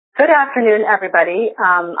Good afternoon, everybody.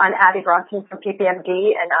 I'm Abby Bronson from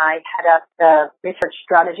PPMD, and I head up the Research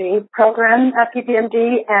Strategy Program at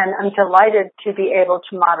PPMD, and I'm delighted to be able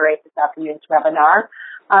to moderate this afternoon's webinar.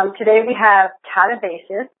 Today we have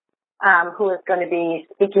Catabasis, who is going to be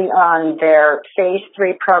speaking on their Phase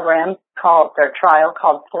 3 program, their trial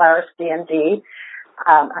called PolarisDMD,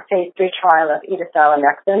 a Phase 3 trial of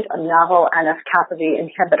Edasalonexent, a novel NF-kB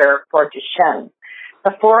inhibitor for Duchenne.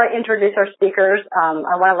 Before I introduce our speakers,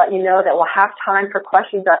 I want to let you know that we'll have time for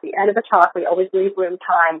questions at the end of the talk. We always leave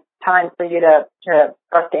time for you for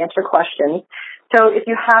us to answer questions. So if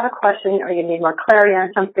you have a question or you need more clarity on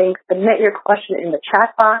something, submit your question in the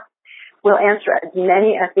chat box. We'll answer as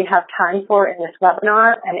many as we have time for in this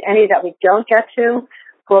webinar, and any that we don't get to,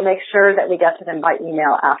 we'll make sure that we get to them by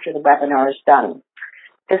email after the webinar is done.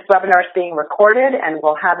 This webinar is being recorded, and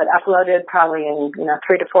we'll have it uploaded probably in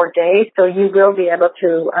 3 to 4 days, so you will be able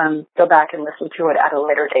to go back and listen to it at a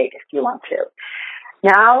later date if you want to.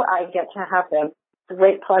 Now I get to have the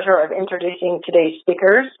great pleasure of introducing today's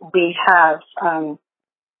speakers. We have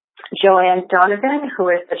Joanne Donovan, who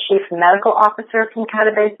is the Chief Medical Officer from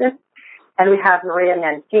Catabasis, and we have Maria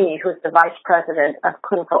Mancini, who is the Vice President of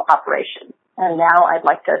Clinical Operations. And now I'd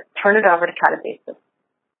like to turn it over to Catabasis.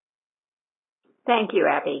 Thank you,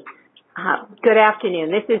 Abby. Good afternoon.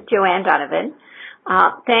 This is Joanne Donovan.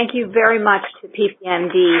 Thank you very much to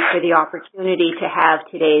PPMD for the opportunity to have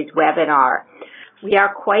today's webinar. We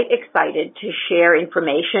are quite excited to share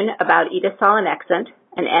information about Edasalonexent,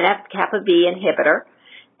 an NF-kB inhibitor,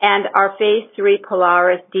 and our Phase 3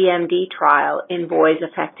 PolarisDMD trial in boys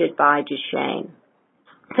affected by Duchenne.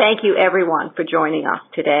 Thank you, everyone, for joining us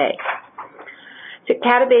today. So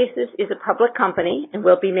Catabasis is a public company, and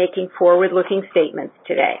we'll be making forward-looking statements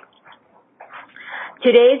today.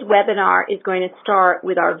 Today's webinar is going to start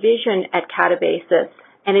with our vision at Catabasis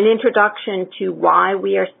and an introduction to why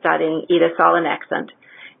we are studying Edasalonexent,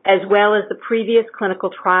 as well as the previous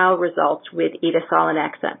clinical trial results with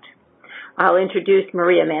Edasalonexent. I'll introduce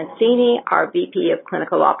Maria Mancini, our VP of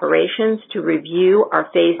Clinical Operations, to review our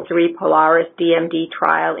Phase 3 PolarisDMD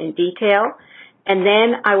trial in detail, and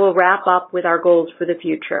then I will wrap up with our goals for the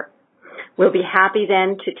future. We'll be happy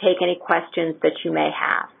then to take any questions that you may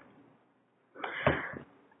have.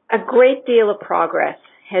 A great deal of progress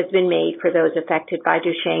has been made for those affected by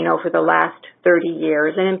Duchenne over the last 30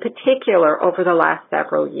 years, and in particular over the last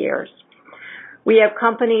several years. We have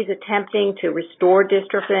companies attempting to restore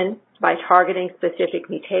dystrophin by targeting specific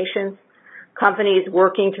mutations, companies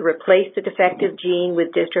working to replace the defective gene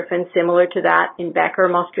with dystrophin similar to that in Becker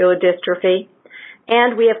muscular dystrophy,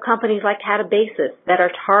 and we have companies like Catabasis that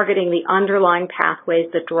are targeting the underlying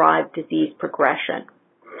pathways that drive disease progression.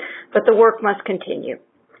 But the work must continue.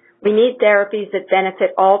 We need therapies that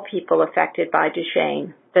benefit all people affected by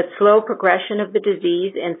Duchenne, that slow progression of the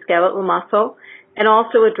disease in skeletal muscle, and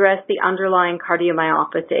also address the underlying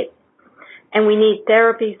cardiomyopathy. And we need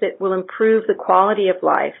therapies that will improve the quality of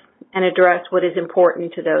life and address what is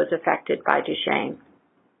important to those affected by Duchenne.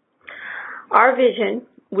 Our vision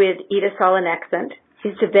with Edasalonexent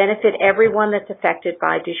is to benefit everyone that's affected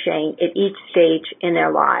by Duchenne at each stage in their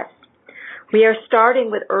lives. We are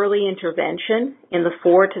starting with early intervention in the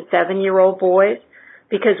 4 to 7-year-old boys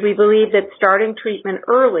because we believe that starting treatment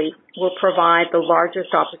early will provide the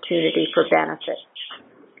largest opportunity for benefit.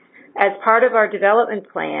 As part of our development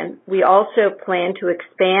plan, we also plan to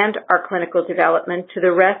expand our clinical development to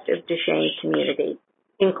the rest of Duchenne's community,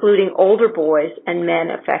 including older boys and men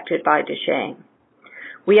affected by Duchenne.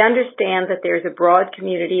 We understand that there's a broad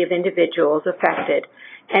community of individuals affected,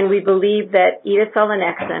 and we believe that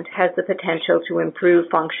Edasalonexent has the potential to improve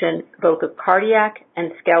function both of cardiac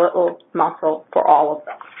and skeletal muscle for all of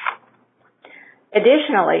them.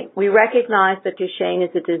 Additionally, we recognize that Duchenne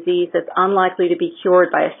is a disease that's unlikely to be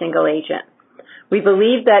cured by a single agent. We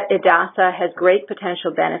believe that Edasa has great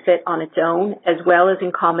potential benefit on its own as well as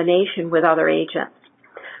in combination with other agents.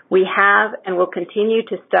 We have and will continue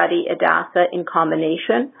to study Edasa in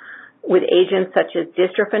combination with agents such as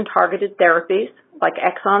dystrophin-targeted therapies like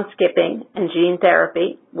exon skipping and gene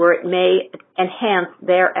therapy, where it may enhance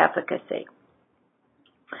their efficacy.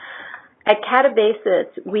 At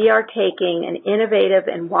Catabasis, we are taking an innovative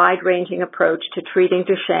and wide-ranging approach to treating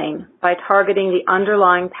Duchenne by targeting the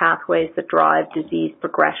underlying pathways that drive disease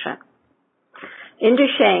progression. In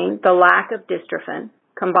Duchenne, the lack of dystrophin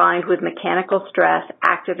combined with mechanical stress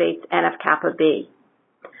activates NF-kB.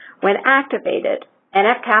 When activated,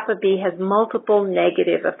 NF-kB has multiple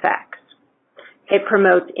negative effects. It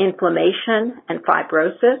promotes inflammation and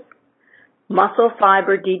fibrosis, muscle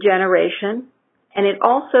fiber degeneration, and it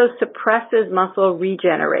also suppresses muscle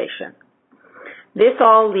regeneration. This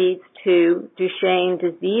all leads to Duchenne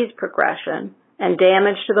disease progression and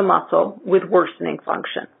damage to the muscle with worsening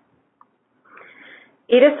function.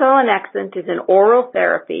 Edasalonexent is an oral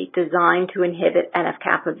therapy designed to inhibit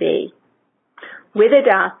NF-kB. With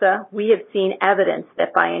Edasa, we have seen evidence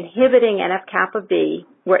that by inhibiting NF-kB,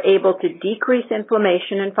 we're able to decrease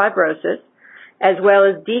inflammation and fibrosis, as well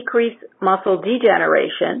as decrease muscle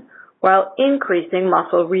degeneration while increasing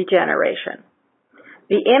muscle regeneration.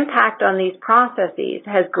 The impact on these processes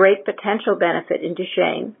has great potential benefit in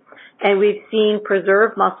Duchenne, and we've seen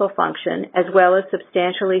preserved muscle function as well as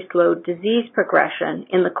substantially slowed disease progression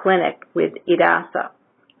in the clinic with Edasa.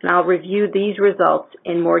 And I'll review these results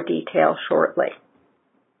in more detail shortly.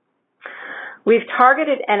 We've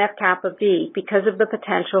targeted NF-kB because of the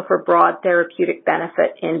potential for broad therapeutic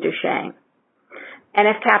benefit in Duchenne.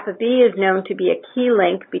 NF-kB is known to be a key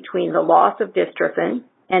link between the loss of dystrophin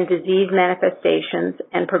and disease manifestations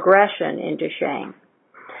and progression in Duchenne.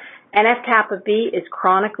 NF-kB is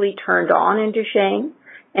chronically turned on in Duchenne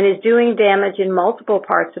and is doing damage in multiple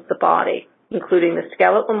parts of the body, including the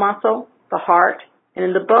skeletal muscle, the heart, and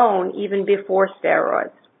in the bone even before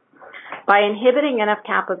steroids. By inhibiting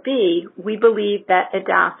NF-kB, we believe that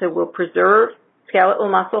Edasa will preserve skeletal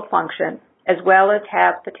muscle function as well as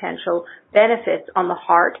have potential benefits on the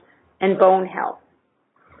heart and bone health.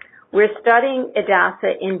 We're studying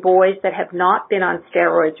Edasa in boys that have not been on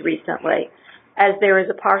steroids recently, as there is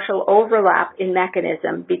a partial overlap in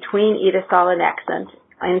mechanism between Edasalonexent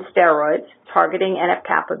and steroids targeting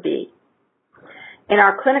NF-kB. In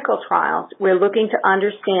our clinical trials, we're looking to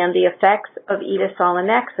understand the effects of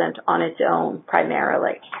Edasalonexent on its own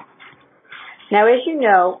primarily. Now, as you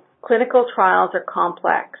know, clinical trials are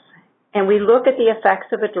complex, and we look at the effects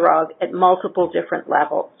of a drug at multiple different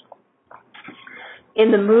levels.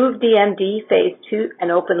 In the MOVE-DMD Phase 2,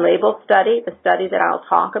 an open-label study, the study that I'll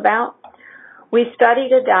talk about, we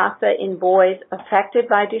studied Edasa in boys affected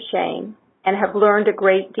by Duchenne and have learned a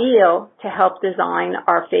great deal to help design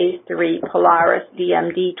our Phase 3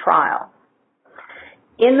 PolarisDMD trial.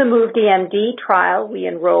 In the MOVE-DMD trial, we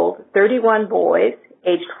enrolled 31 boys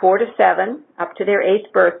aged 4 to 7 up to their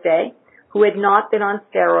 8th birthday who had not been on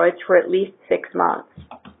steroids for at least 6 months.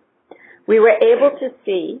 We were able to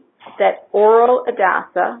see that oral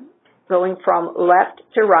Edasa, going from left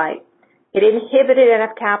to right, it inhibited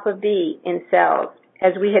NF-kB in cells,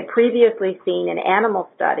 as we had previously seen in animal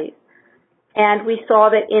studies, and we saw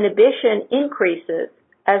that inhibition increases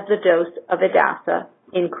as the dose of Edasa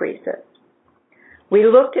increases. We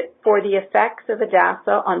looked for the effects of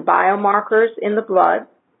Edasa on biomarkers in the blood,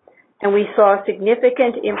 and we saw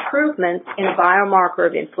significant improvements in a biomarker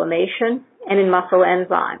of inflammation and in muscle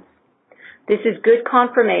enzymes. This is good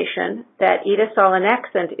confirmation that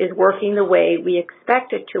Edasalonexent is working the way we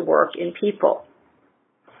expect it to work in people.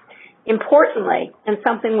 Importantly, and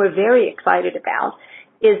something we're very excited about,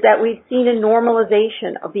 is that we've seen a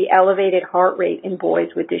normalization of the elevated heart rate in boys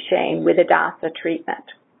with Duchenne with Edasa treatment.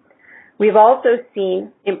 We've also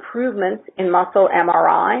seen improvements in muscle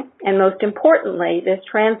MRI, and most importantly, this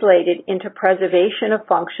translated into preservation of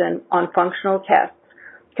function on functional tests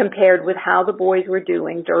compared with how the boys were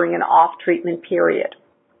doing during an off-treatment period.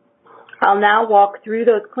 I'll now walk through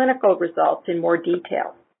those clinical results in more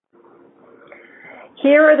detail.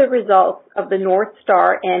 Here are the results of the North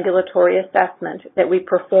Star ambulatory assessment that we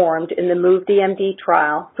performed in the MOVE-DMD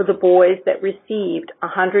trial for the boys that received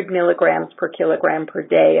 100 milligrams per kilogram per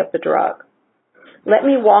day of the drug. Let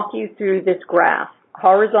me walk you through this graph.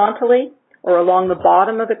 Horizontally, or along the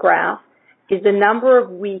bottom of the graph, is the number of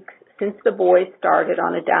weeks since the boys started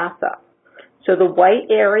on Edasa. So the white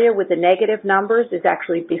area with the negative numbers is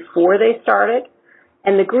actually before they started,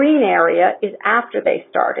 and the green area is after they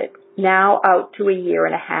started, now out to a year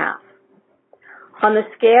and a half. On the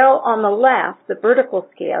scale on the left, the vertical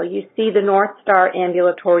scale, you see the North Star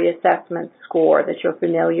Ambulatory Assessment score that you're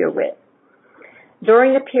familiar with.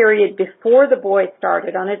 During the period before the boys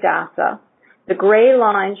started on Edasa, the gray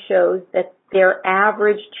line shows that their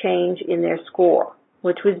average change in their score,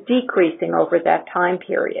 which was decreasing over that time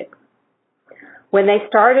period. When they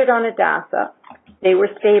started on Edasa, they were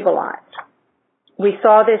stabilized. We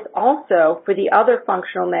saw this also for the other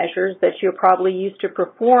functional measures that you're probably used to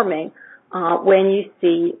performing when you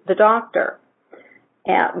see the doctor.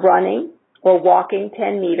 Running or walking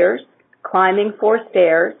 10 meters, climbing 4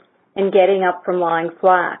 stairs, and getting up from lying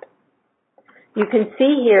flat. You can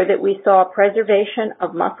see here that we saw preservation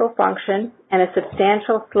of muscle function and a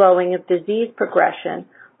substantial slowing of disease progression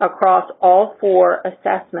across all 4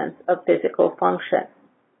 assessments of physical function.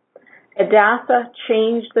 Edasa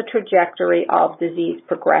changed the trajectory of disease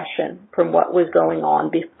progression from what was going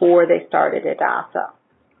on before they started Edasa.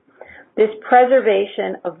 This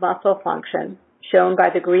preservation of muscle function, shown by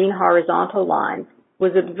the green horizontal lines,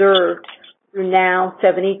 was observed through now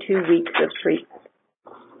 72 weeks of treatment.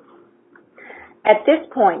 At this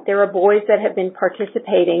point, there are boys that have been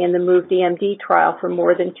participating in the MOVE-DMD trial for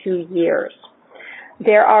more than 2 years.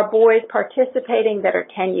 There are boys participating that are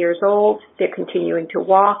 10 years old, they're continuing to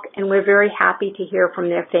walk, and we're very happy to hear from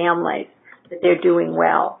their families that they're doing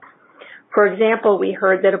well. For example, we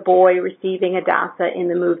heard that a boy receiving Edasa in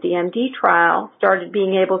the MOVE-DMD trial started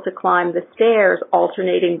being able to climb the stairs,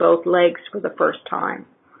 alternating both legs for the first time.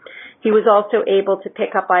 He was also able to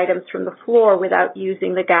pick up items from the floor without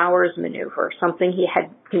using the Gowers maneuver, something he had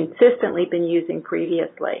consistently been using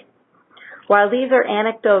previously. While these are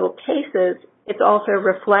anecdotal cases, it's also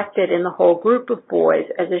reflected in the whole group of boys,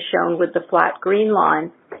 as is shown with the flat green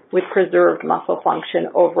line, with preserved muscle function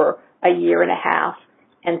over a year and a half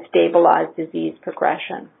and stabilized disease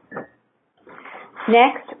progression.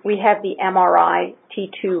 Next, we have the MRI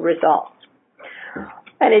T2 results.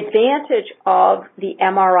 An advantage of the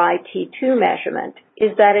MRI T2 measurement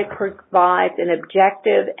is that it provides an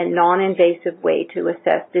objective and non-invasive way to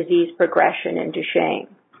assess disease progression in Duchenne.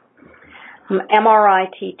 MRI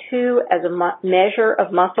T2 as a measure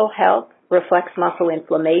of muscle health reflects muscle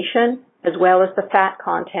inflammation as well as the fat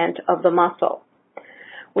content of the muscle.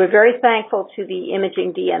 We're very thankful to the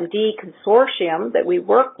Imaging DMD consortium that we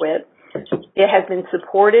work with. It has been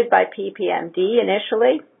supported by PPMD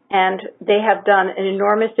initially, and they have done an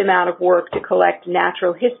enormous amount of work to collect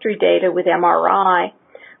natural history data with MRI.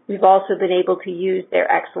 We've also been able to use their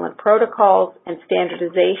excellent protocols and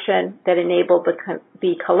standardization that enable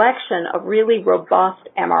the collection of really robust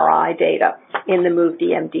MRI data in the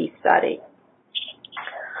MOVE-DMD study.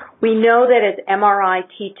 We know that as MRI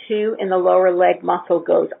T2 in the lower leg muscle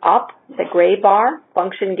goes up, the gray bar,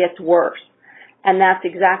 function gets worse. And that's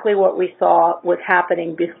exactly what we saw was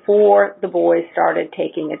happening before the boys started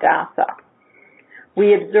taking Edasa.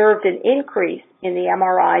 We observed an increase in the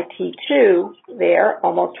MRI T2 there,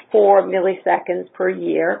 almost 4 milliseconds per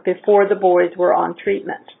year, before the boys were on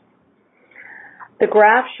treatment. The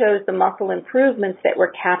graph shows the muscle improvements that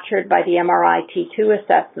were captured by the MRI T2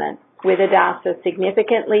 assessment, with Edasa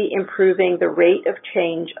significantly improving the rate of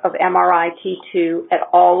change of MRI T2 at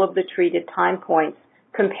all of the treated time points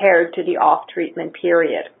compared to the off-treatment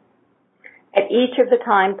period. At each of the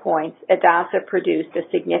time points, Edasa produced a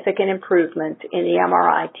significant improvement in the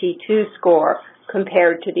MRI T2 score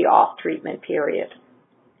compared to the off-treatment period.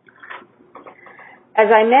 As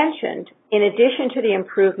I mentioned, in addition to the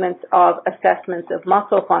improvements of assessments of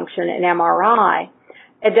muscle function in MRI,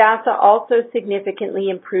 Edasa also significantly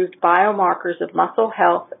improved biomarkers of muscle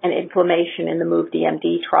health and inflammation in the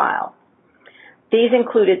MOVE-DMD trial. These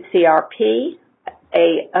included CRP,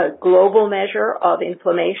 a global measure of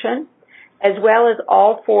inflammation, as well as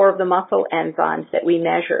all 4 of the muscle enzymes that we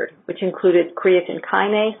measured, which included creatine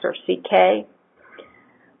kinase, or CK.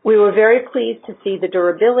 We were very pleased to see the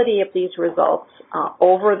durability of these results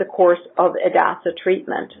over the course of Edasa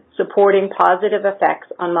treatment, supporting positive effects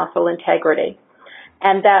on muscle integrity,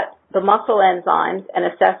 and that the muscle enzymes and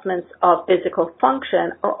assessments of physical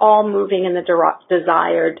function are all moving in the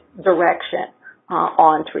desired direction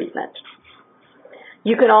on treatment.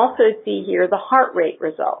 You can also see here the heart rate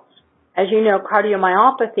results. As you know,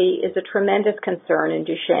 cardiomyopathy is a tremendous concern in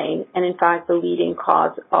Duchenne and, in fact, the leading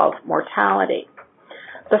cause of mortality.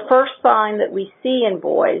 The first sign that we see in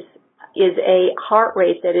boys is a heart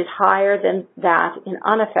rate that is higher than that in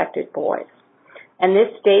unaffected boys, and this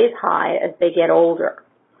stays high as they get older.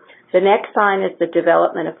 The next sign is the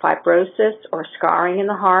development of fibrosis or scarring in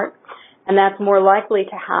the heart, and that's more likely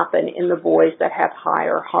to happen in the boys that have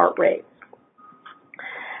higher heart rates.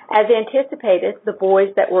 As anticipated, the boys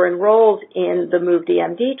that were enrolled in the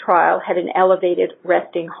MOVE-DMD trial had an elevated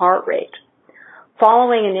resting heart rate.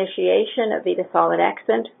 Following initiation of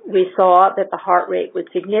Edasalonexent, we saw that the heart rate was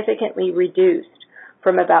significantly reduced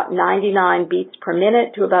from about 99 beats per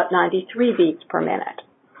minute to about 93 beats per minute.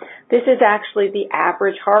 This is actually the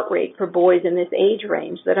average heart rate for boys in this age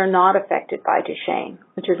range that are not affected by Duchenne,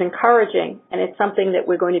 which is encouraging, and it's something that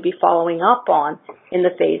we're going to be following up on in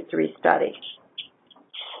the phase 3 study.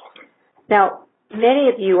 Now, many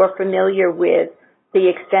of you are familiar with the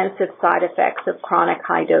extensive side effects of chronic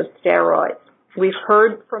high-dose steroids. We've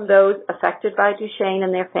heard from those affected by Duchenne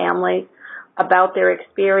and their families about their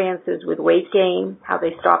experiences with weight gain, how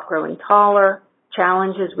they stop growing taller,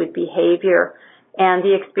 challenges with behavior, and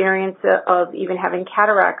the experience of even having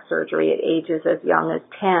cataract surgery at ages as young as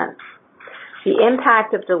 10. The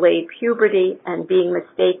impact of delayed puberty and being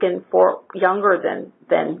mistaken for younger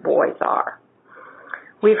than boys are.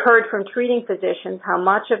 We've heard from treating physicians how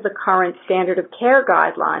much of the current standard of care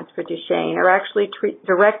guidelines for Duchenne are actually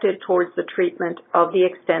directed towards the treatment of the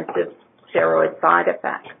extensive steroid side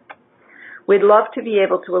effects. We'd love to be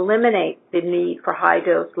able to eliminate the need for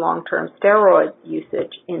high-dose long-term steroid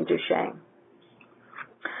usage in Duchenne.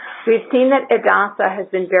 We've seen that Edasa has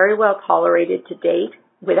been very well tolerated to date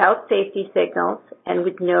without safety signals and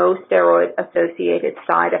with no steroid-associated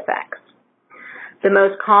side effects. The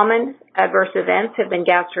most common adverse events have been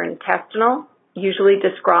gastrointestinal, usually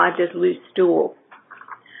described as loose stool.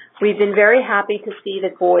 We've been very happy to see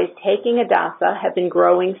that boys taking Edasa have been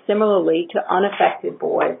growing similarly to unaffected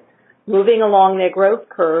boys, moving along their growth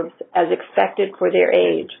curves as expected for their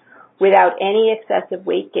age, without any excessive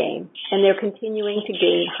weight gain, and they're continuing to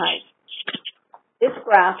gain height. This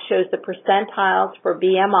graph shows the percentiles for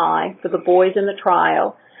BMI for the boys in the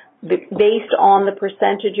trial based on the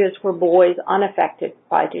percentages for boys unaffected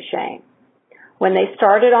by Duchenne. When they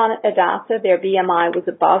started on Edasa, their BMI was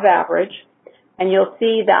above average, and you'll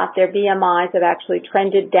see that their BMIs have actually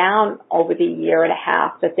trended down over the year and a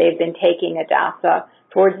half that they've been taking Edasa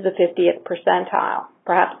towards the 50th percentile.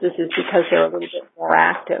 Perhaps this is because they're a little bit more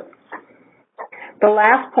active. The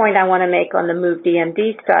last point I want to make on the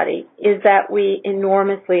MOVE-DMD study is that we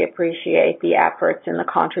enormously appreciate the efforts and the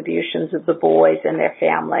contributions of the boys and their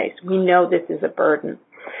families. We know this is a burden.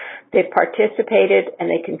 They've participated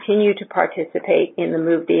and they continue to participate in the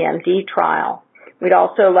MOVE-DMD trial. We'd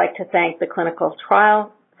also like to thank the clinical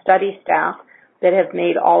trial study staff that have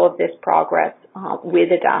made all of this progress with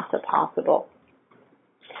Edasa possible.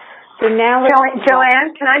 So now,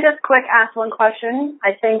 Joanne, can I just quick ask one question?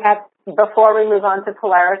 I think before we move on to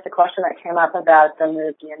Polaris, the question that came up about the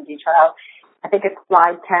MOVE-DMD trial, I think it's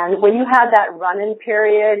slide 10. When you had that run-in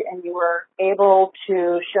period and you were able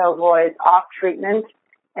to show boys off treatment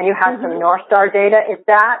and you had some North Star data, is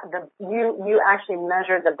that you actually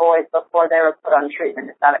measured the boys before they were put on treatment?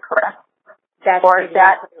 Is that correct? That's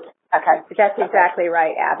exactly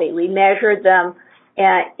right, Abby. We measured them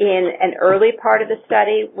in an early part of the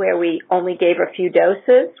study where we only gave a few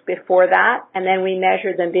doses before that, and then we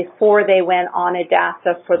measured them before they went on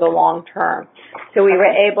Edasa for the long term. So we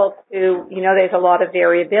were able to, there's a lot of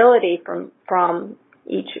variability from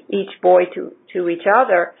each boy to each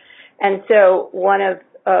other, and so one of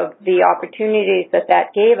the opportunities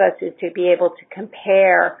that gave us is to be able to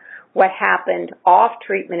compare what happened off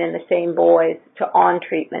treatment in the same boys to on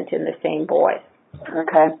treatment in the same boys.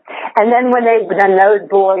 Okay. And then when those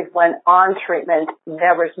boys went on treatment,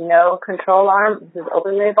 there was no control arm? This is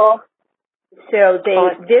open label? So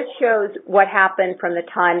this shows what happened from the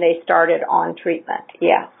time they started on treatment.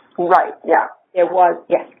 Yes. Right, yeah. It was,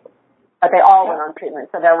 yes. But they all went on treatment,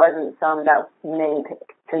 so there wasn't some that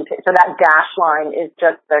so that dash line is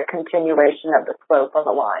just the continuation of the slope of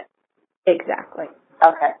the line. Exactly.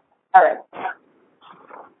 Okay. All right.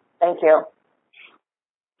 Thank you.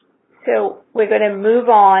 So we're going to move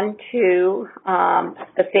on to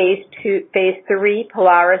the phase 3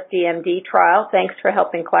 PolarisDMD trial. Thanks for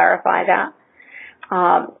helping clarify that.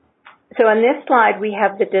 So on this slide, we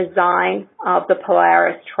have the design of the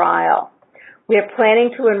Polaris trial. We are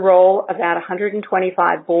planning to enroll about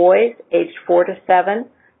 125 boys aged 4 to 7,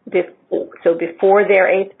 so before their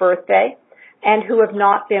 8th birthday, and who have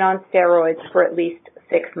not been on steroids for at least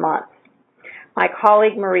 6 months. My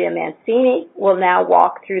colleague Maria Mancini will now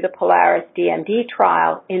walk through the PolarisDMD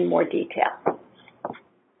trial in more detail.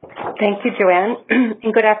 Thank you, Joanne,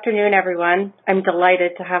 and good afternoon, everyone. I'm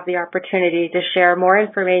delighted to have the opportunity to share more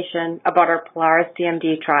information about our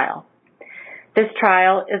PolarisDMD trial. This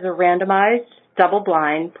trial is a randomized,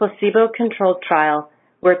 double-blind, placebo-controlled trial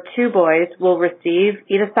where 2 boys will receive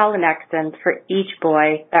Edasalonexent for each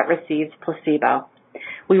boy that receives placebo.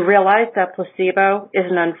 We realize that placebo is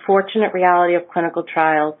an unfortunate reality of clinical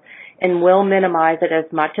trials and will minimize it as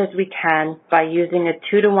much as we can by using a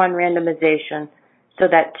 2-to-1 randomization so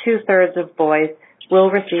that 2/3 of boys will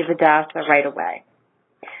receive Edasa right away.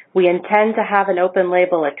 We intend to have an open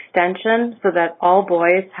label extension so that all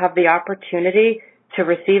boys have the opportunity to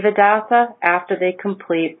receive Edasa after they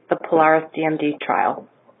complete the PolarisDMD trial.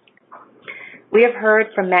 We have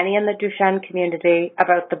heard from many in the Duchenne community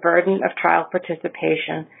about the burden of trial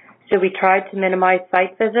participation, so we tried to minimize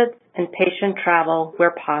site visits and patient travel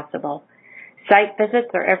where possible. Site visits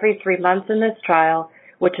are every 3 months in this trial,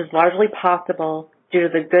 which is largely possible due to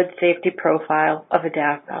the good safety profile of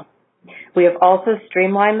Edasa. We have also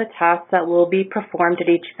streamlined the tasks that will be performed at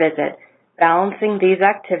each visit, balancing these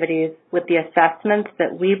activities with the assessments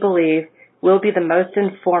that we believe will be the most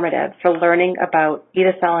informative for learning about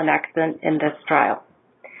Edasalonexent in this trial.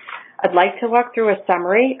 I'd like to walk through a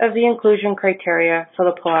summary of the inclusion criteria for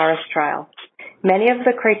the Polaris trial. Many of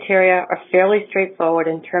the criteria are fairly straightforward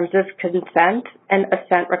in terms of consent and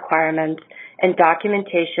assent requirements and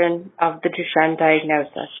documentation of the Duchenne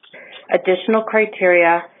diagnosis. Additional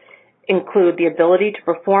criteria include the ability to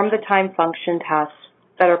perform the time function tests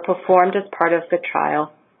that are performed as part of the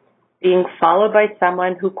trial, being followed by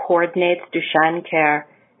someone who coordinates Duchenne care,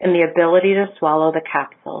 and the ability to swallow the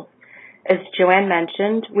capsules. As Joanne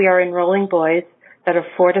mentioned, we are enrolling boys that are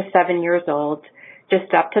 4 to 7 years old,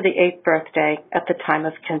 just up to the 8th birthday at the time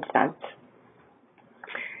of consent.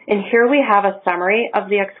 And here we have a summary of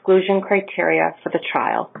the exclusion criteria for the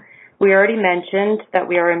trial. We already mentioned that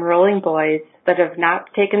we are enrolling boys that have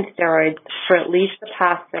not taken steroids for at least the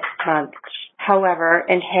past 6 months. However,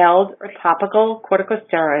 inhaled or topical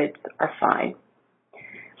corticosteroids are fine.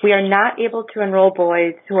 We are not able to enroll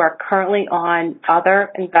boys who are currently on other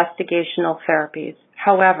investigational therapies.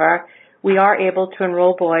 However, we are able to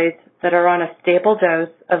enroll boys that are on a stable dose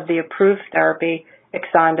of the approved therapy,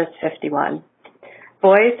 Exondys 51.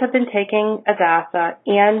 Boys have been taking Edasa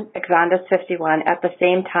and Exondys 51 at the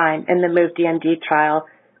same time in the MOVE-DMD trial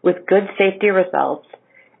with good safety results,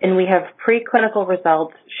 and we have preclinical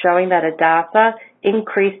results showing that Edasa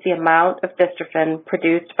increased the amount of dystrophin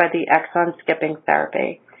produced by the exon skipping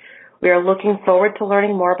therapy. We are looking forward to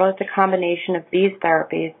learning more about the combination of these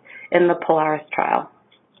therapies in the Polaris trial.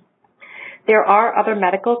 There are other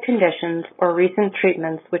medical conditions or recent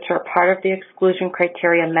treatments which are part of the exclusion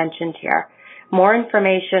criteria mentioned here. More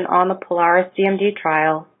information on the PolarisDMD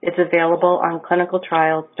trial is available on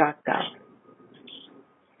clinicaltrials.gov.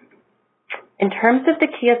 In terms of the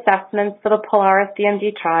key assessments for the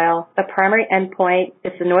PolarisDMD trial, the primary endpoint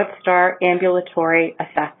is the North Star Ambulatory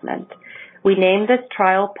Assessment. We named this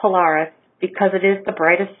trial Polaris because it is the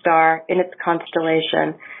brightest star in its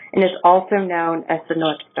constellation and is also known as the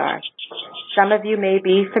North Star. Some of you may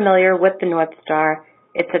be familiar with the North Star.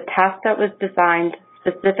 It's a test that was designed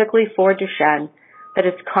specifically for Duchenne that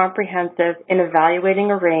is comprehensive in evaluating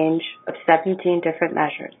a range of 17 different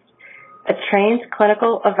measures. A trained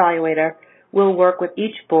clinical evaluator will work with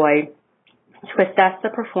each boy to assess the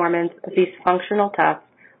performance of these functional tests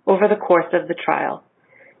over the course of the trial.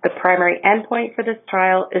 The primary endpoint for this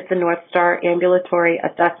trial is the North Star Ambulatory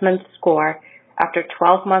Assessment score after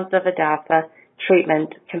 12 months of Edasa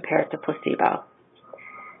treatment compared to placebo.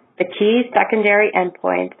 The key secondary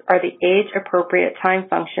endpoints are the age-appropriate time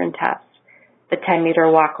function tests, the 10-meter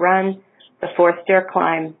walk-run, the 4-stair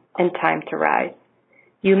climb, and time to rise.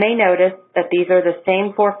 You may notice that these are the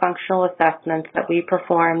same 4 functional assessments that we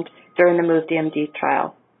performed during the MOVE-DMD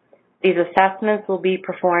trial. These assessments will be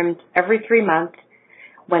performed every 3 months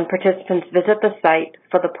when participants visit the site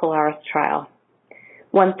for the Polaris trial.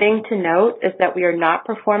 One thing to note is that we are not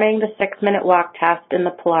performing the 6-minute walk test in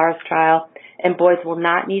the Polaris trial, and boys will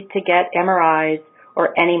not need to get MRIs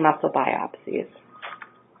or any muscle biopsies.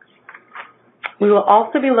 We will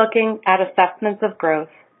also be looking at assessments of growth,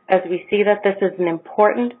 as we see that this is an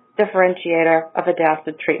important differentiator of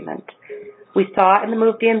Edasa treatment. We saw in the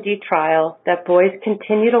MOVE-DMD trial that boys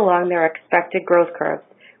continued along their expected growth curves,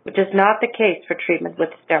 which is not the case for treatment with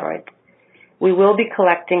steroids. We will be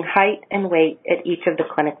collecting height and weight at each of the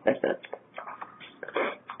clinic visits.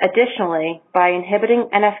 Additionally, by inhibiting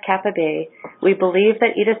NF-kB, we believe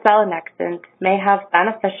that Edasalonexent may have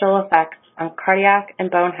beneficial effects on cardiac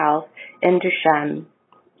and bone health in Duchenne,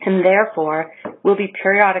 and therefore we'll be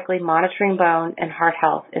periodically monitoring bone and heart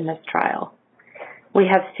health in this trial. We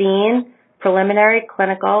have seen preliminary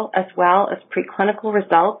clinical as well as preclinical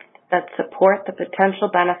results that support the potential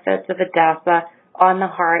benefits of Edasa on the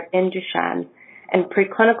heart in Duchenne, and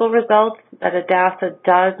preclinical results that Edasa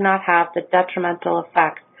does not have the detrimental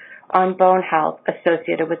effects on bone health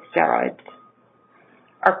associated with steroids.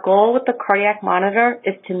 Our goal with the cardiac monitor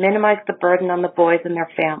is to minimize the burden on the boys and their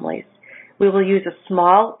families. We will use a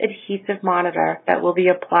small adhesive monitor that will be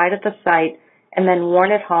applied at the site and then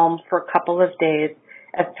worn at home for a couple of days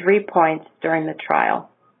at 3 points during the trial.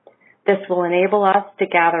 This will enable us to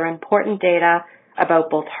gather important data about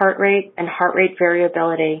both heart rate and heart rate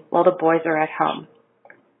variability while the boys are at home.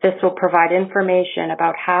 This will provide information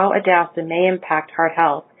about how Edasa may impact heart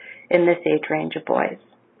health in this age range of boys.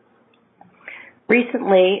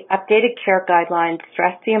 Recently, updated care guidelines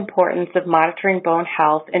stress the importance of monitoring bone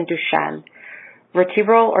health in Duchenne.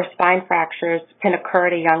 Vertebral or spine fractures can occur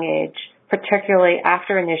at a young age, particularly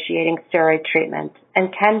after initiating steroid treatment,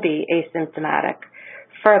 and can be asymptomatic.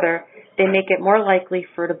 Further, they make it more likely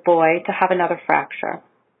for the boy to have another fracture.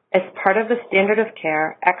 As part of the standard of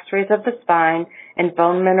care, x-rays of the spine and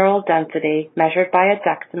bone mineral density measured by a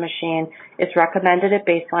DEXA machine is recommended at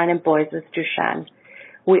baseline in boys with Duchenne.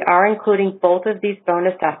 We are including both of these bone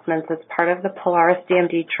assessments as part of the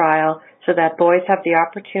PolarisDMD trial so that boys have the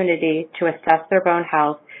opportunity to assess their bone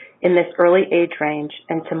health in this early age range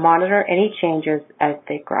and to monitor any changes as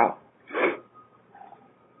they grow.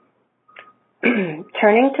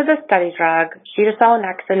 Turning to the study drug,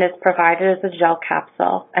 Edasalonexent is provided as a gel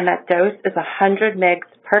capsule, and that dose is 100 mg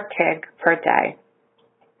per kg per day.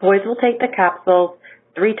 Boys will take the capsules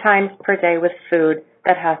 3 times per day with food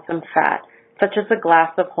that has some fat, such as a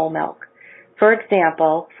glass of whole milk. For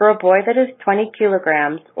example, for a boy that is 20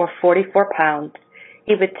 kilograms or 44 pounds,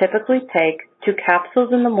 he would typically take 2 capsules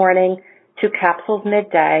in the morning, 2 capsules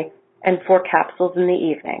midday, and 4 capsules in the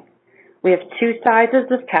evening. We have 2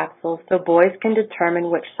 sizes of capsules so boys can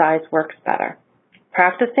determine which size works better.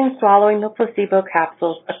 Practicing swallowing the placebo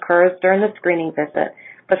capsules occurs during the screening visit,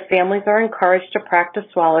 but families are encouraged to practice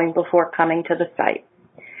swallowing before coming to the site.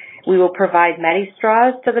 We will provide many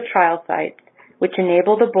straws to the trial sites, which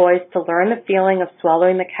enable the boys to learn the feeling of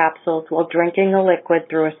swallowing the capsules while drinking the liquid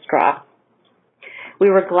through a straw.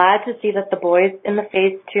 We were glad to see that the boys in the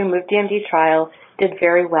Phase 2 MOVE-DMD trial did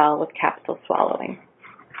very well with capsule swallowing.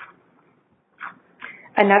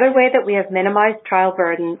 Another way that we have minimized trial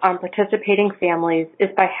burden on participating families is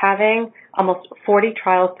by having almost 40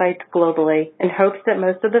 trial sites globally in hopes that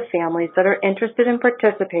most of the families that are interested in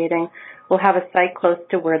participating will have a site close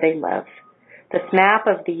to where they live. This map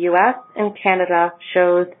of the U.S. and Canada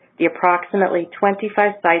shows the approximately 25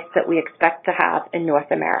 sites that we expect to have in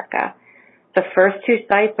North America. The first 2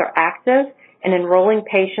 sites are active and enrolling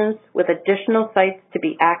patients with additional sites to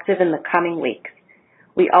be active in the coming weeks.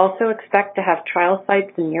 We also expect to have trial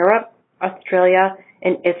sites in Europe, Australia,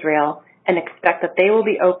 and Israel, and expect that they will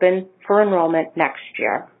be open for enrollment next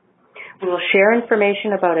year. We will share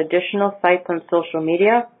information about additional sites on social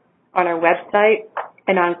media, on our website,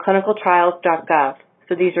 and on clinicaltrials.gov,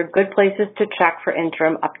 so these are good places to check for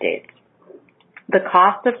interim updates. The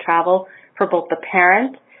cost of travel for both the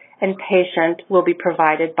parent and patient will be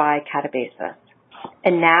provided by Catabasis.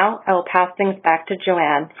 And now I will pass things back to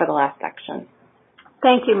Joanne for the last section.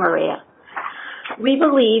 Thank you, Maria. We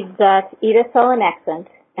believe that Edasalonexent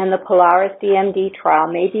and the PolarisDMD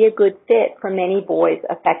trial may be a good fit for many boys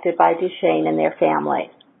affected by Duchenne and their families.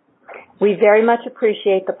 We very much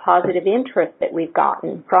appreciate the positive interest that we've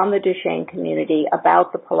gotten from the Duchenne community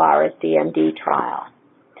about the PolarisDMD trial.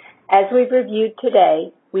 As we've reviewed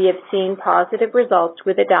today, we have seen positive results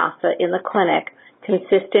with Edasa in the clinic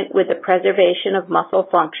consistent with the preservation of muscle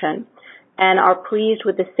function, and are pleased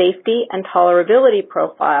with the safety and tolerability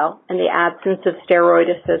profile and the absence of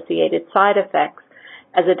steroid-associated side effects,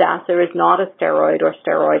 as Edasa is not a steroid or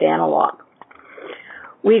steroid analog.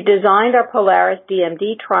 We've designed our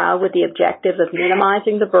PolarisDMD trial with the objective of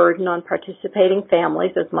minimizing the burden on participating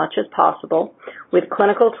families as much as possible, with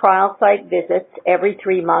clinical trial site visits every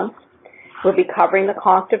 3 months. We'll be covering the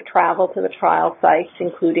cost of travel to the trial sites,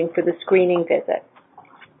 including for the screening visit.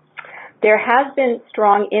 There has been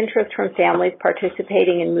strong interest from families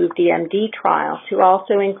participating in MOVE-DMD trial to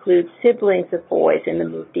also include siblings of boys in the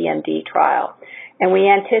MOVE-DMD trial, and we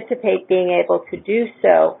anticipate being able to do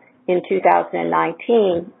so in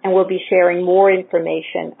 2019, and we'll be sharing more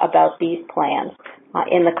information about these plans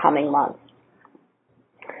in the coming months.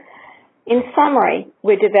 In summary,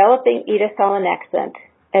 we're developing Edasalonexent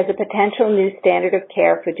as a potential new standard of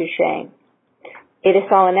care for Duchenne.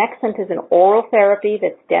 Edasalonexent is an oral therapy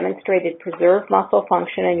that's demonstrated preserved muscle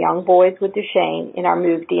function in young boys with Duchenne in our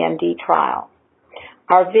MOVE-DMD trial.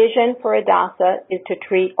 Our vision for Edasa is to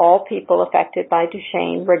treat all people affected by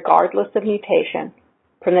Duchenne regardless of mutation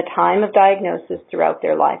from the time of diagnosis throughout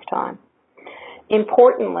their lifetime.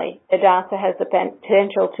 Importantly, Edasa has the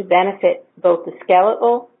potential to benefit both the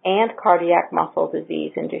skeletal and cardiac muscle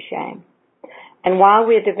disease in Duchenne. And while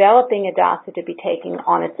we are developing Edasa to be taken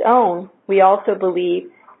on its own, we also believe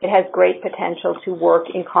it has great potential to work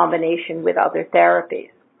in combination with other therapies.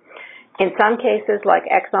 In some cases, like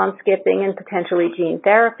exon skipping and potentially gene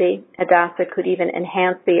therapy, Edasa could even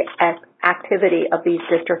enhance the activity of these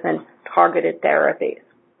dystrophin-targeted therapies.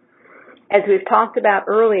 As we've talked about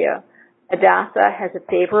earlier, Edasa has a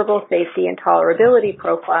favorable safety and tolerability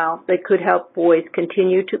profile that could help boys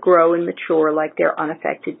continue to grow and mature like their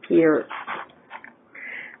unaffected peers.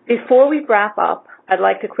 Before we wrap up, I'd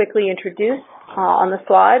like to quickly introduce on the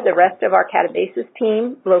slide the rest of our Catabasis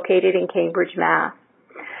team located in Cambridge, Mass.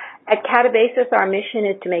 At Catabasis, our mission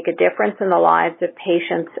is to make a difference in the lives of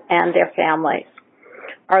patients and their families.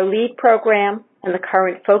 Our lead program and the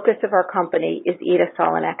current focus of our company is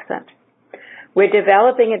Edasalonexent. We're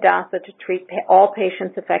developing Edasa to treat all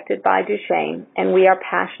patients affected by Duchenne, and we are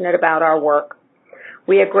passionate about our work.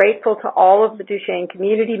 We are grateful to all of the Duchenne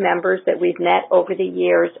community members that we've met over the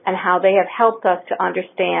years and how they have helped us to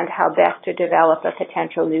understand how best to develop a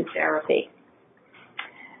potential new therapy.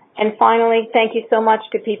 And finally, thank you so much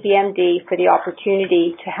to PPMD for the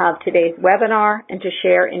opportunity to have today's webinar and to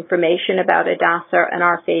share information about Edasa and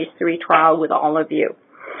our Phase 3 trial with all of you.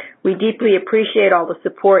 We deeply appreciate all the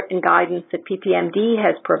support and guidance that PPMD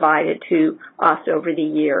has provided to us over the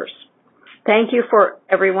years. Thank you for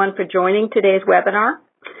everyone for joining today's webinar.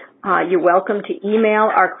 You're welcome to email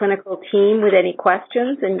our clinical team with any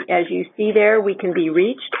questions, and as you see there, we can be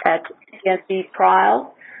reached at PPMD trials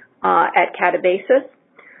at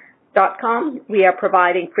Catabasis.com. We are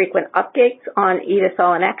providing frequent updates on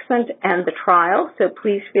Edasalonexent and the trial, so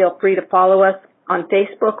please feel free to follow us on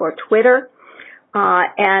Facebook or Twitter.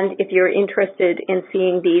 And if you're interested in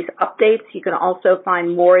seeing these updates, you can also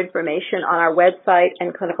find more information on our website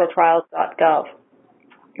and clinicaltrials.gov.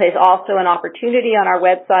 There's also an opportunity on our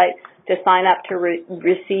website to sign up to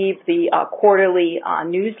receive the quarterly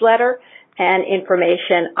newsletter and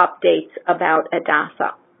information updates about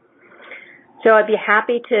Edasa. So I'd be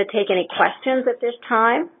happy to take any questions at this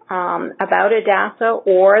time about Edasa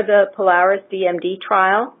or the PolarisDMD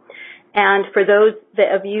trial. And for those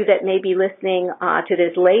of you that may be listening to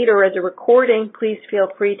this later as a recording, please feel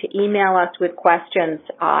free to email us with questions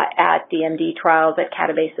at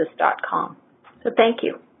dmdtrials@catabasis.com. So thank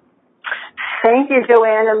you. Thank you,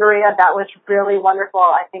 Joanne and Maria. That was really wonderful.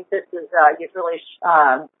 I think this is really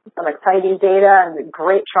some exciting data and a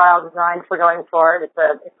great trial design for going forward. It's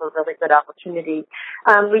a really good opportunity.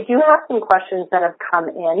 We do have some questions that have come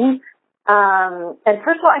in. And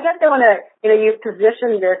first of all, I guess I want to, you've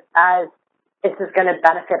positioned this as this is going to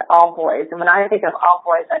benefit all boys. And when I think of all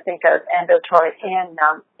boys, I think of ambulatory and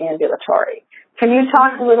non-ambulatory. Can you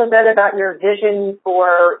talk a little bit about your vision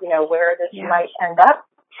for, where this might end up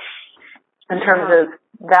in terms of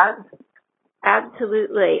that?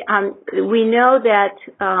 Absolutely. We know that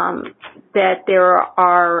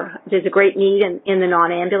there's a great need in the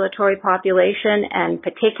non-ambulatory population, and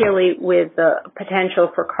particularly with the potential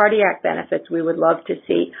for cardiac benefits, we would love to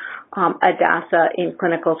see Edasa in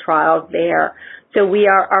clinical trials there. So we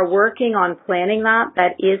are working on planning that.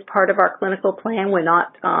 That is part of our clinical plan. We're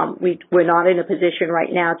not in a position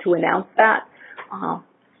right now to announce that,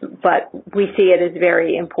 but we see it as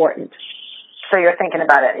very important. So you're thinking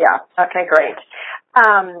about it, yeah. Okay, great.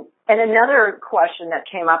 And another question that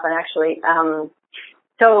came up, and actually,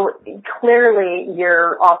 so clearly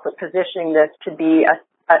you're also positioning this to be a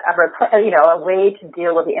way to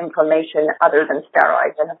deal with the inflammation other than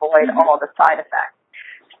steroids and avoid all the side effects.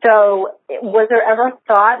 So was there ever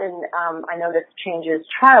thought, and I know this changes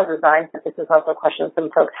trial design, but this is also a question some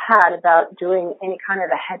folks had about doing any kind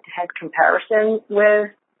of a head-to-head comparison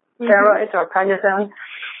with steroids or prednisone?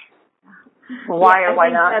 Why or why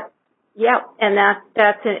not? And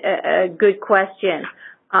that's a good question.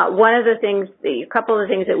 One of the things, a couple of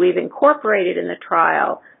the things that we've incorporated in the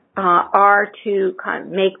trial are to kind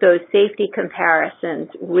of make those safety comparisons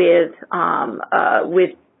with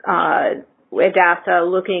Edasa,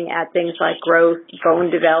 looking at things like growth, bone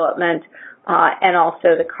development, and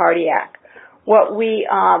also the cardiac. What we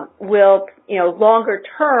will, longer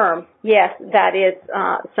term, yes, that is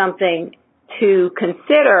something to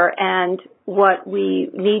consider, and what we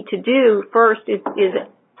need to do first is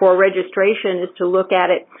for registration is to look at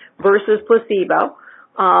it versus placebo.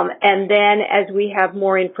 And then as we have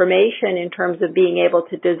more information in terms of being able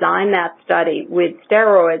to design that study with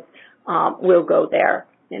steroids, we'll go there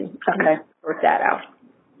and work that out.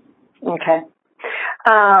 Okay.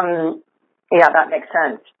 Yeah, that makes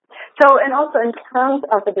sense. So, and also in terms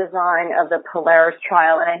of the design of the Polaris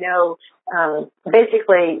trial, and I know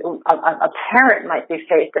basically a parent might be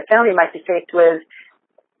faced, a family might be faced with,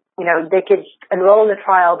 they could enroll in the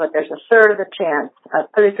trial, but there's a third of the chance, a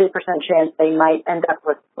 33% chance they might end up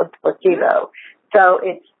with placebo. So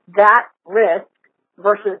it's that risk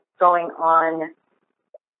versus going on,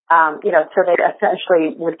 so they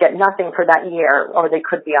essentially would get nothing for that year, or they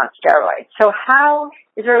could be on steroids. So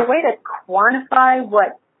is there a way to quantify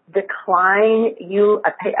what decline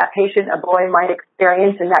a patient, a boy, might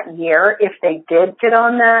experience in that year if they did get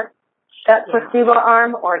on that placebo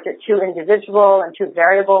arm, or is it too individual and too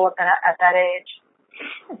variable at that age?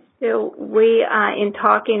 So we, in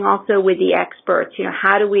talking also with the experts,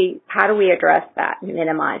 how do we address that and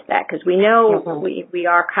minimize that? Because we know we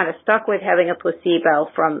are kind of stuck with having a placebo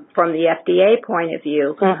from the FDA point of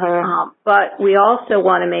view, but we also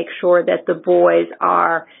want to make sure that the boys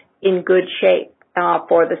are in good shape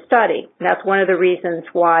for the study. And that's one of the reasons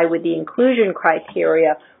why with the inclusion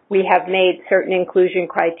criteria, we have made certain inclusion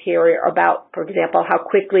criteria about, for example, how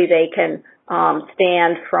quickly they can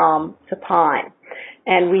stand from supine.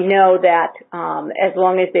 And we know that as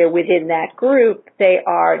long as they're within that group, they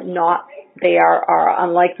are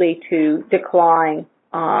unlikely to decline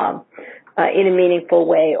in a meaningful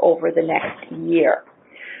way over the next year.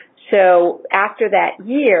 So after that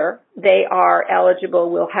year, they are eligible.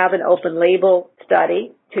 We'll have an open label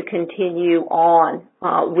study to continue on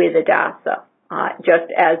with Edasa.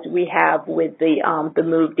 Just as we have with the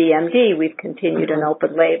MOVE-DMD, we've continued an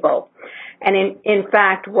open label. And in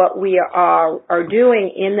fact, what we are doing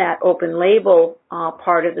in that open label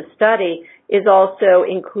part of the study is also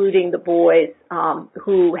including the boys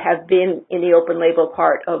who have been in the open label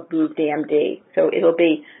part of MOVE-DMD. So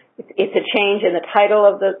it's a change in the title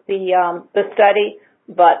of the study,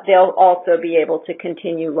 but they'll also be able to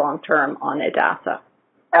continue long term on Edasa.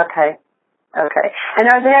 Okay. And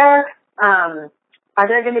are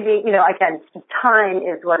there going to be, again, time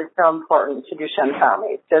is what is so important to Duchenne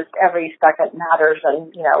families. Just every second matters,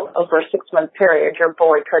 and, over a 6-month period, your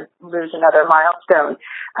boy could lose another milestone.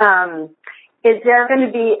 Is there going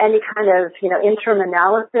to be any kind of, interim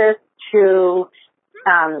analysis to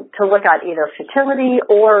look at either fertility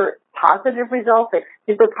or positive results, like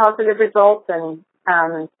super positive results, and,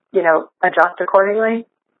 adjust accordingly?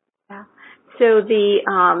 Yeah. So the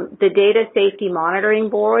Data Safety Monitoring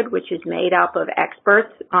Board, which is made up of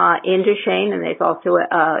experts in Duchenne, and there's also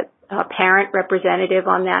a parent representative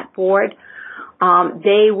on that board,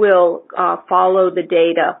 they will follow the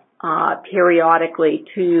data periodically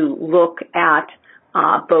to look at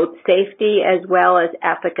both safety as well as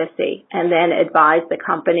efficacy, and then advise the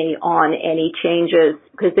company on any changes,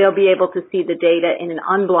 because they'll be able to see the data in an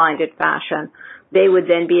unblinded fashion. They would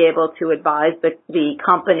then be able to advise the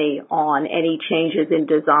company on any changes in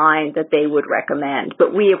design that they would recommend.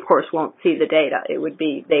 But we, of course, won't see the data. They would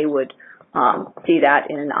see that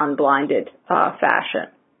in an unblinded fashion.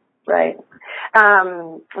 Right.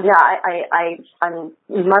 I'm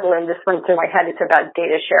muddling this one through my head. It's about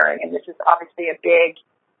data sharing, and this is obviously a big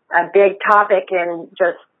topic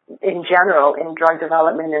in general in drug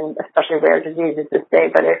development, and especially rare diseases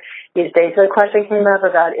these days. So the question came up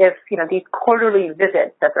about if, these quarterly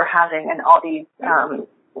visits that they're having and all these, the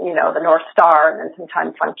North Star and then some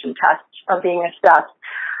time function tests are being assessed.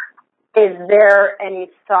 Is there any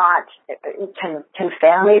thought, can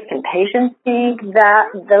families, can patients see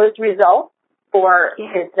those results, or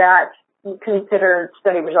is that considered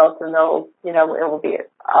study results and they'll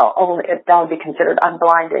be considered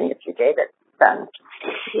unblinding if you gave it then?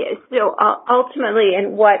 Yeah, so ultimately,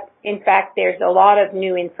 in fact, there's a lot of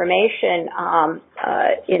new information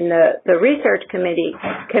in the research community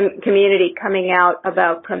coming out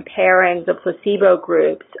about comparing the placebo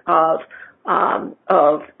groups of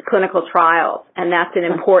clinical trials, and that's an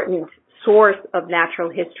important source of natural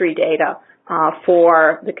history data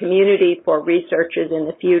for the community, for researchers in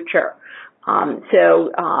the future. And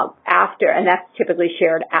that's typically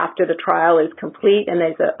shared after the trial is complete and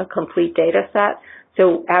there's a complete data set.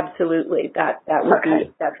 So absolutely, that's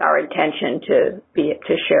our intention to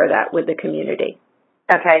share that with the community.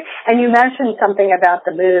 Okay. And you mentioned something about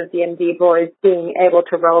the MOVE-DMD boys being able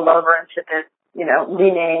to roll over into this,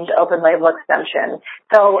 renamed open label extension.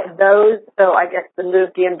 So I guess the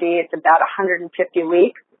MOVE-DMD, it's about 150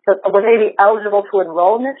 weeks. So will they be eligible to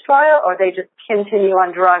enroll in this trial, or they just continue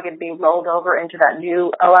on drug and be rolled over into that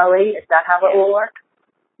new OLE? Is that how it will work?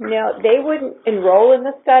 No, they wouldn't enroll in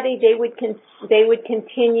the study. They would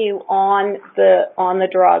continue on the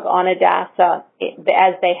drug, on Edasa,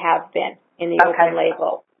 as they have been in the open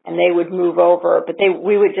label, and they would move over. But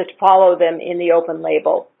we would just follow them in the open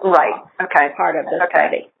label, right? Okay, part of the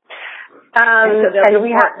study. So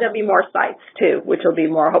there'll be more sites too, which will be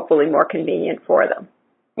hopefully more convenient for them.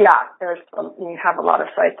 Yeah, you have a lot of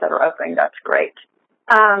sites that are opening. That's great.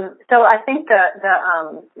 So I think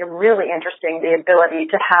really interesting, the ability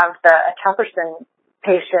to have the eteplirsen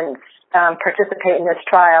patients participate in this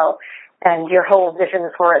trial, and your whole vision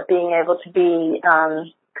for it being able to be,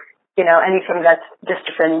 anything that's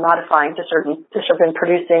dystrophin modifying, dystrophin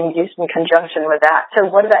producing, used in conjunction with that. So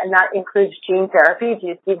and that includes gene therapy. Do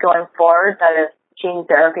you see going forward that if gene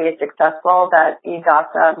therapy is successful, that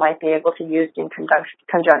Edasa might be able to use in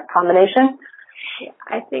conjunct combination?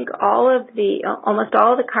 I think almost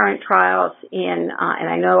all of the current trials and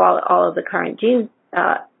I know all of the current gene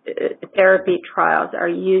therapy trials are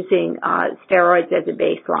using steroids as a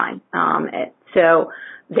baseline. So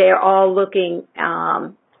they're all looking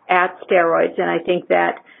at steroids, and I think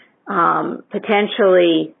that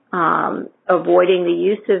potentially avoiding the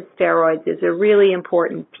use of steroids is a really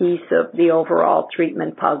important piece of the overall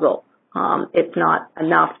treatment puzzle. It's not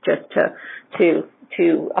enough just to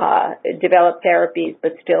to develop therapies,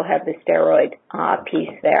 but still have the steroid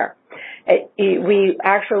piece there. We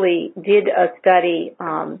actually did a study,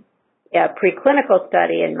 a preclinical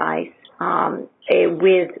study in mice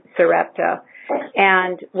with Sarepta,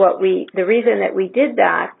 and the reason that we did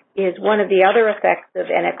that is one of the other effects of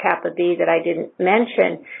NF-kB that I didn't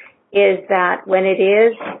mention is that when it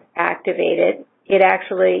is activated, it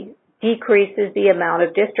actually decreases the amount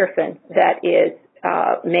of dystrophin that is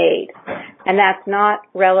made. And that's not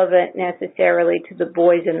relevant necessarily to the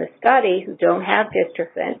boys in the study who don't have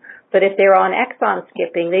dystrophin, but if they're on exon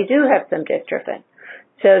skipping, they do have some dystrophin.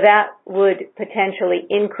 So that would potentially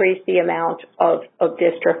increase the amount of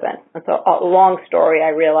dystrophin. That's a long story, I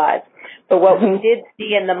realize. But what we did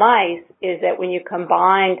see in the mice is that when you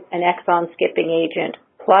combined an exon skipping agent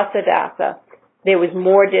plus Edasa, there was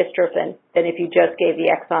more dystrophin than if you just gave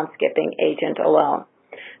the exon skipping agent alone.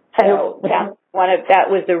 So that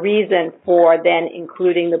was the reason for then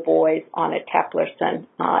including the boys on eteplirsen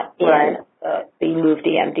in the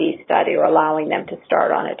MOVE-DMD study, or allowing them to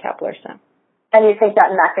start on eteplirsen. And you think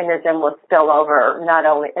that mechanism will spill over not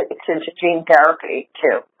only into gene therapy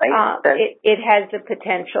too? It has the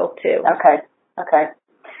potential to. Okay.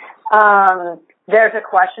 There's a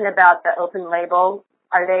question about the open label.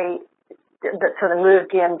 Are they, so the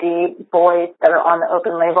MOVE-DMD boys that are on the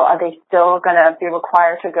open label, are they still going to be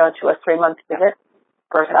required to go to a 3-month visit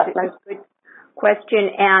for assessment? Good question.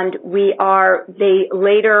 And they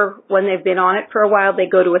later, when they've been on it for a while, they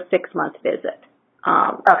go to a 6-month visit.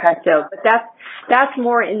 So, but that's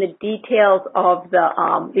more in the details of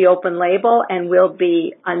the open label, and we'll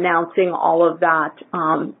be announcing all of that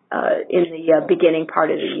in the beginning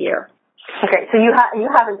part of the year. Okay, so you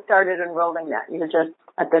haven't started enrolling yet. You're just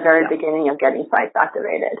at the very beginning of getting sites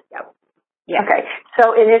activated. Yep. Yeah. Okay,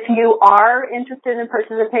 so and if you are interested in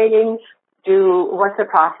participating, what's the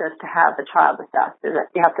process to have the child assessed? Is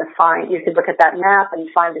it you could look at that map and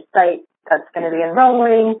find a site that's going to be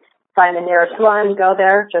enrolling. Find the nearest one, go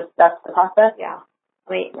there, that's the process? Yeah.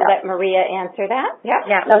 Let Maria answer that. Yeah,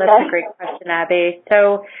 that's a great question, Abby.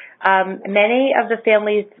 So many of the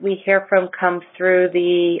families we hear from come through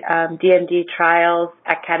the DMD trials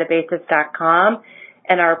at Catabasis.com,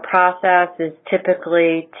 and our process is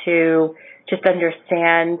typically to just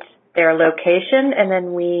understand their location, and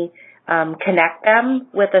then we connect them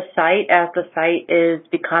with a site as the site is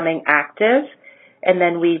becoming active. And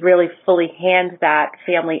then we really fully hand that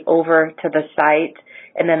family over to the site,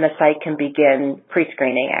 and then the site can begin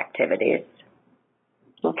pre-screening activities.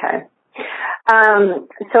 Okay.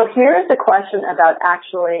 So here's a question about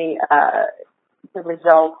actually the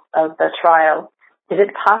results of the trial. Is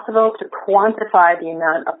it possible to quantify the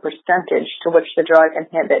amount of percentage to which the drug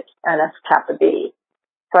inhibits NF-kB?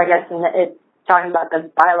 So I guess it's talking about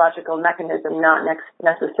the biological mechanism, not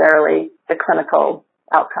necessarily the clinical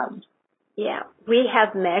outcomes. Yeah, we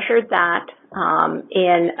have measured that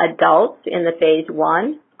in adults in the phase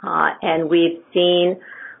 1, and we've seen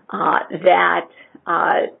that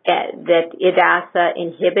Edasa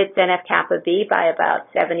inhibits NF-kB by about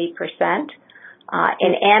 70%.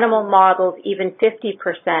 In animal models, even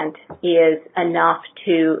 50% is enough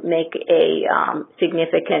to make a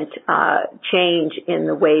significant change in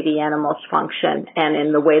the way the animals function and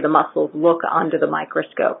in the way the muscles look under the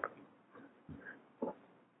microscope.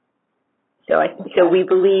 So we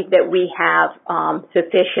believe that we have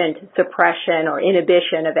sufficient suppression or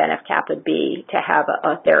inhibition of NF-kB to have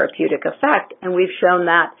a therapeutic effect, and we've shown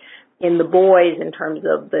that in the boys in terms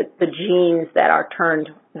of the genes that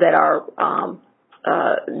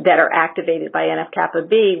are activated by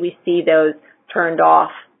NF-kB. We see those turned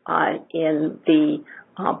off in the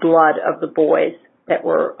blood of the boys that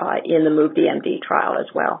were in the MOVE-DMD trial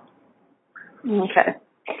as well. Okay.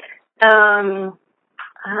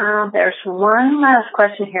 There's one last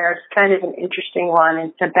question here. It's kind of an interesting one.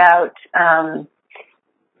 It's about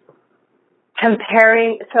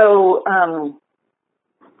comparing. So,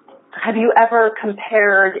 have you ever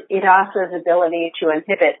compared Edasa's ability to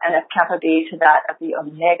inhibit NF-kB to that of the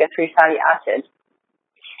omega-3 fatty acid?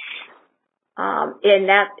 And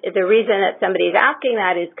the reason that somebody's asking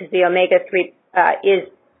that is because the omega-3 is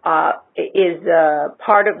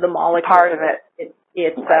part of the molecule. Part of it.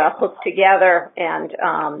 It's hooked together, and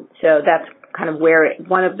so that's kind of where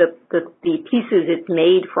one of the pieces it's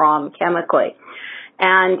made from chemically.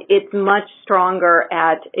 And it's much stronger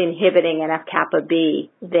at inhibiting NF-kB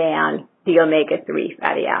than the omega-3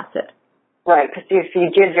 fatty acid. Right, because if you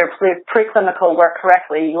did your preclinical work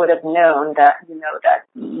correctly, you would have known that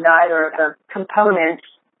neither of the components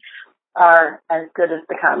are as good as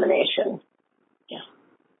the combination. Yeah.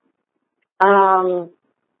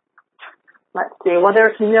 Let's see. Well,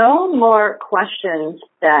 there's no more questions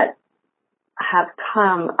that have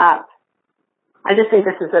come up. I just think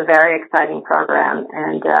this is a very exciting program,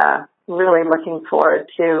 and really looking forward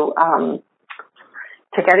to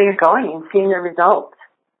getting it going and seeing the results.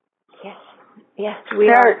 Yes, we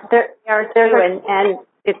are too, and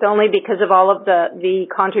it's only because of all of the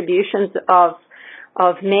contributions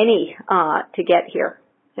of many to get here.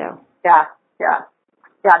 So yeah.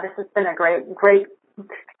 This has been a great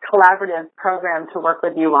collaborative program to work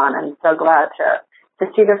with you on. I'm so glad to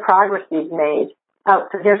see the progress you've made. Oh,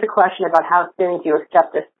 so here's a question about how soon do you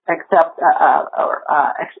expect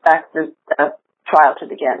the trial to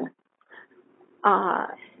begin?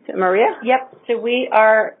 Maria? Yep. So we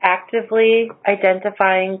are actively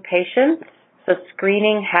identifying patients. So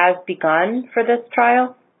screening has begun for this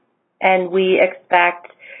trial, and we expect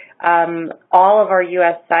all of our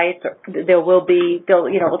U.S. sites. It will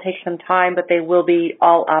take some time, but they will be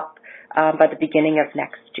all up by the beginning of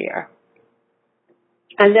next year.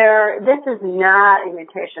 And this is not a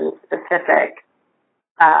mutation-specific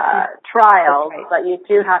trial, right. but you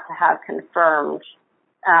do have to have confirmed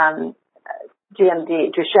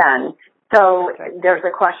DMD, Duchenne. So right. There's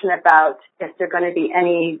a question about if there going to be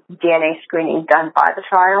any DNA screening done by the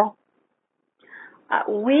trial.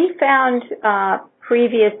 We found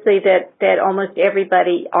previously that almost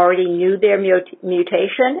everybody already knew their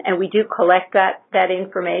mutation, and we do collect that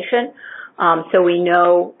information. So we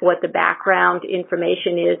know what the background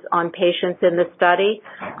information is on patients in the study.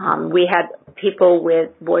 We had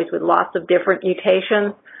boys with lots of different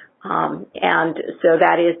mutations, and so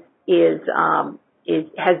that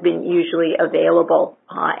has been usually available.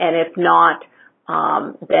 And if not,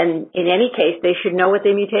 then in any case, they should know what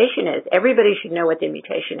their mutation is. Everybody should know what their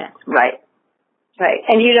mutation is. Right.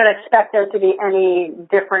 And you don't expect there to be any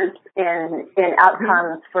difference in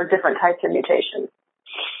outcomes for different types of mutations?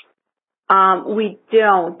 We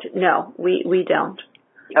don't. No, we don't.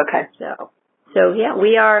 Okay. So yeah,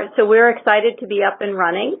 we're excited to be up and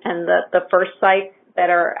running, and the first sites that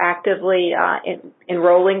are actively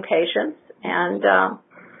enrolling patients, and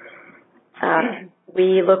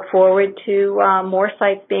we look forward to more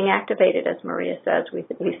sites being activated. As Maria says, we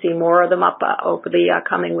see more of them up over the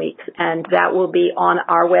coming weeks, and that will be on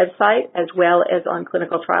our website as well as on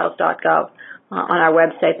clinicaltrials.gov. On our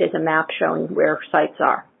website, there's a map showing where sites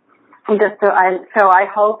are. So I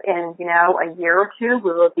hope in a year or two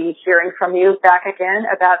we will be hearing from you back again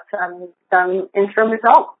about some interim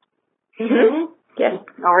results. Mm-hmm. Yes.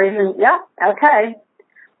 Or even okay.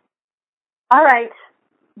 All right.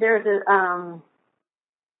 There's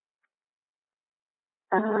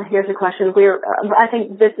here's a question. I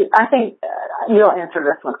think you'll answer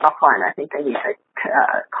this one offline. I think I need to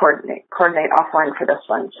coordinate offline for this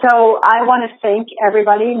one. So I want to thank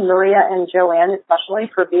everybody, Maria and Joanne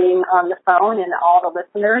especially, for being on the phone, and all the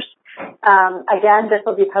listeners. Again, this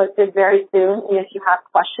will be posted very soon. And if you have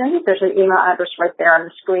questions, there's an email address right there on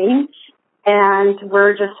the screen. And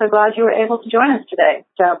we're just so glad you were able to join us today.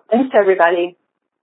 So thanks, everybody.